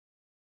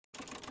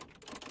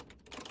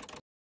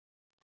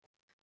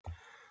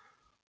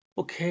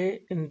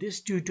Okay, in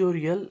this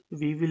tutorial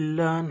we will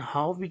learn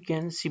how we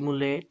can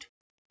simulate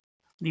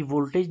the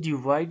voltage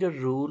divider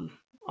rule,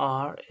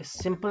 or a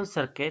simple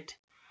circuit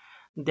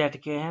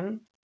that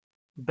can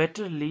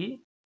betterly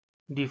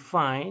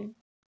define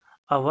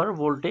our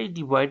voltage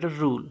divider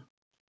rule.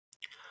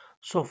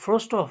 So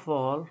first of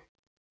all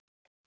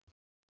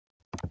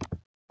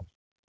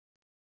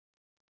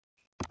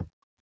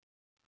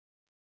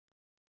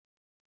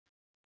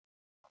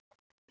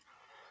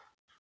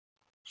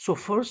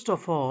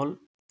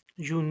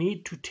you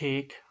need to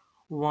take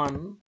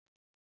one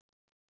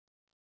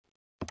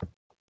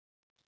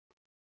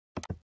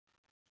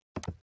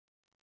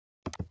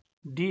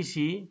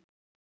DC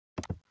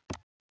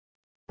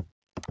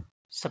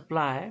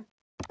supply,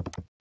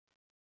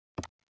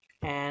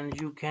 and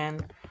you can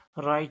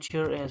write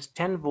here as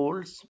 10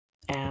 volts,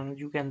 and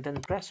you can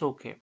then press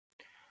OK.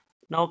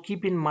 Now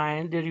keep in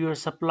mind that your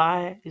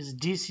supply is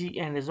DC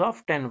and is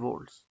of 10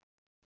 volts.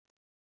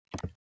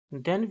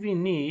 Then we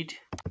need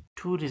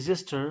two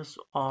resistors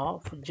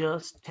of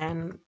just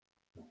 10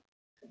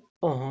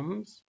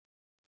 ohms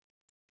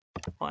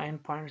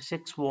and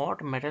 0.6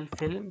 watt metal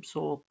film.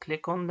 So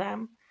click on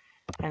them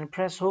and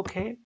press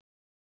OK.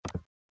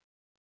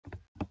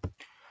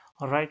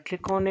 Right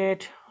click on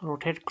it,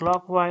 rotate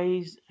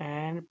clockwise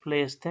and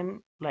place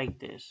them like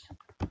this.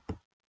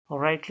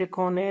 Right click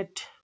on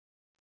it,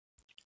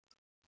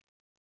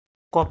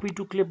 copy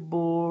to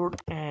clipboard,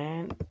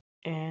 and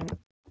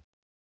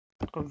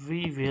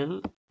we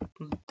will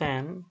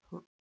then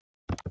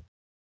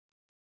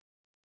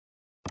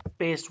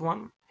paste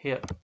one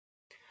here.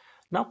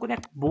 Now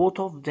connect both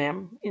of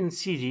them in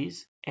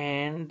series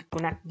and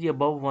connect the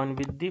above one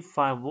with the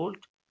 5 volt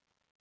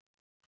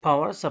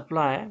power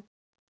supply.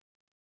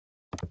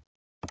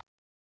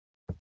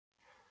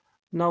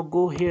 Now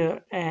go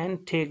here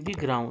and take the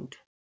ground.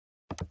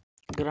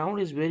 Ground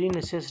is very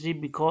necessary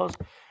because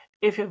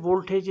if a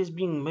voltage is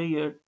being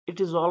measured,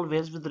 it is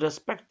always with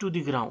respect to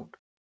the ground,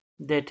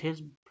 that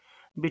is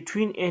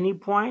between any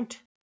point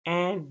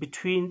and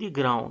between the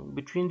ground,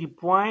 between the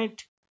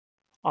point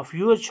of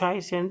your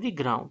choice and the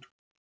ground.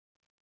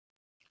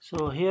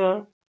 So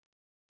here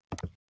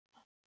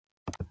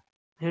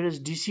is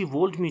DC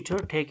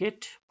voltmeter, take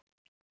it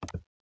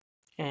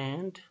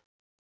and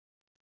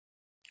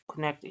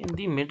connect in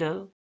the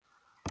middle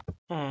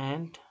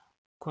and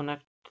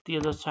connect the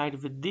other side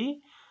with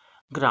the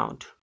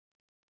ground.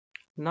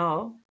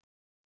 Now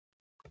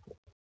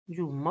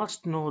you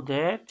must know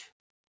that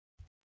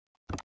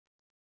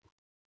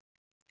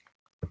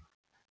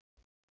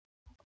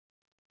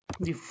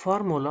the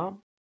formula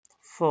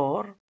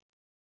for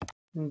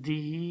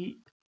the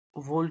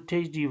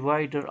voltage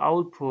divider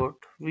output,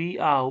 V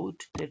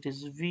out, that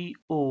is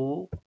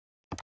VO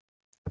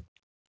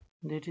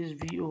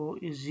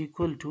is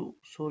equal to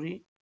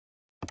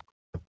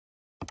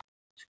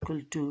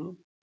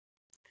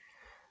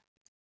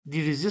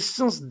the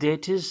resistance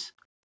that is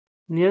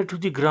near to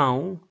the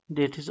ground,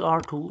 that is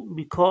R2,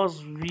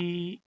 because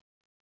we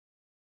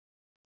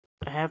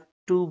have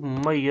to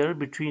measure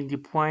between the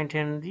point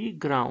and the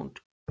ground,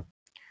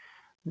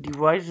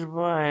 divided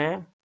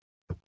by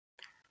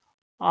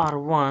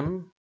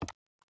R1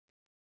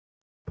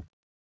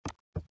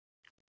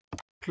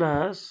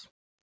 plus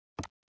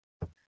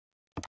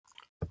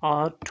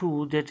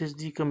R2, that is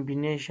the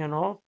combination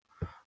of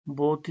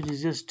both the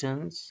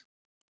resistance,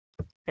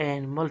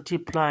 and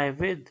multiply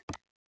with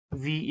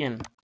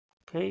Vn.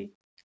 Okay,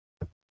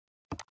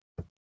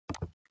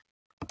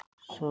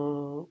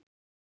 so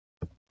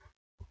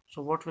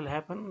what will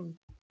happen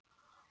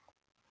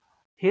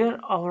here?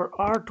 Our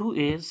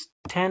R2 is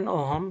 10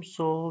 ohms,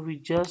 so we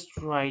just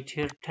write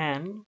here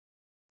 10,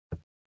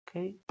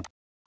 okay,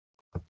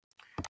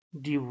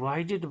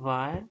 divided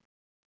by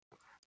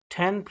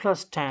 10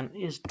 plus 10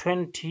 is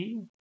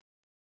 20,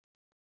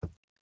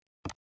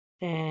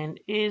 and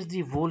as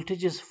the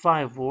voltage is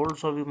 5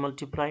 volts, so we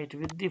multiply it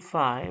with the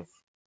 5.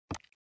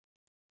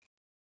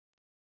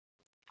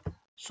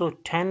 So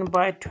 10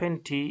 by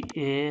 20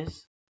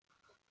 is,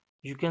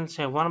 you can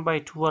say 1 by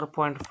 2 or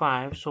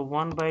 0.5. So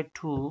 1 by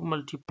 2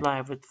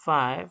 multiply with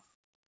 5.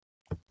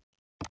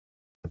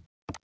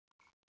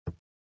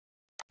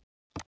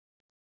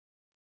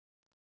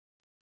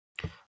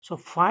 So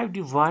 5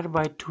 divided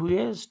by 2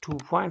 is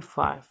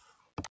 2.5.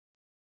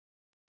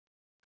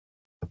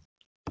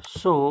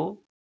 So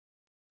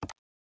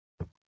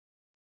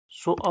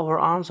our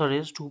answer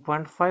is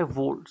 2.5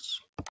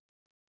 volts.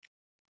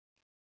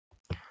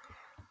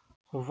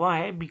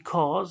 Why?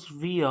 Because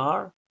we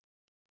are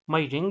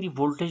measuring the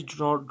voltage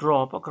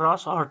drop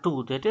across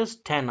R2, that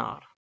is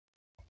 10R.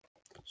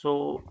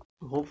 So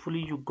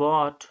hopefully you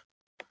got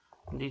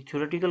the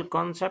theoretical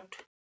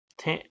concept.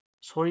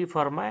 Sorry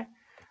for my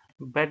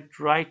bad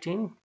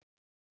writing.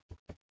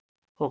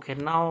 Okay,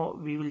 now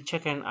we will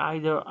check, and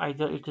either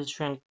it is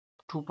showing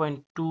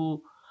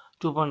 2.2,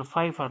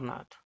 2.5 or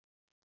not.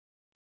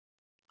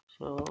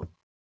 So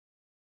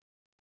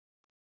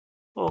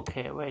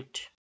okay,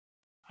 wait,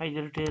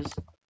 either it is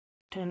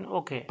 10.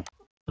 Okay,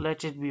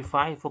 let it be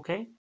 5.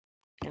 Okay,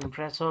 and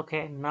press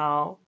OK.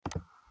 Now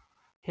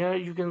Here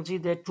you can see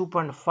that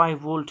 2.5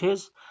 volt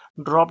is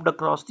dropped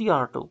across the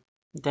R2.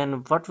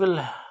 Then what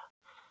will,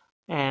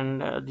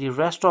 and the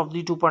rest of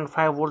the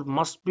 2.5 volt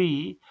must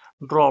be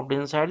dropped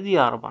inside the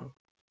R1.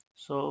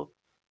 So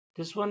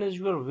this one is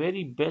your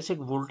very basic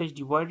voltage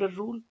divider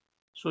rule.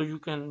 So you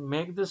can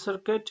make the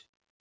circuit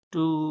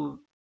to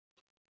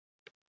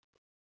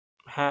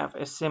have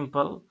a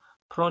simple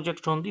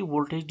project on the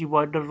voltage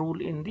divider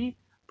rule in the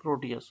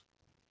Proteus.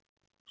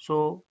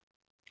 So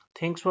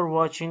thanks for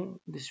watching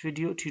this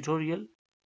video tutorial.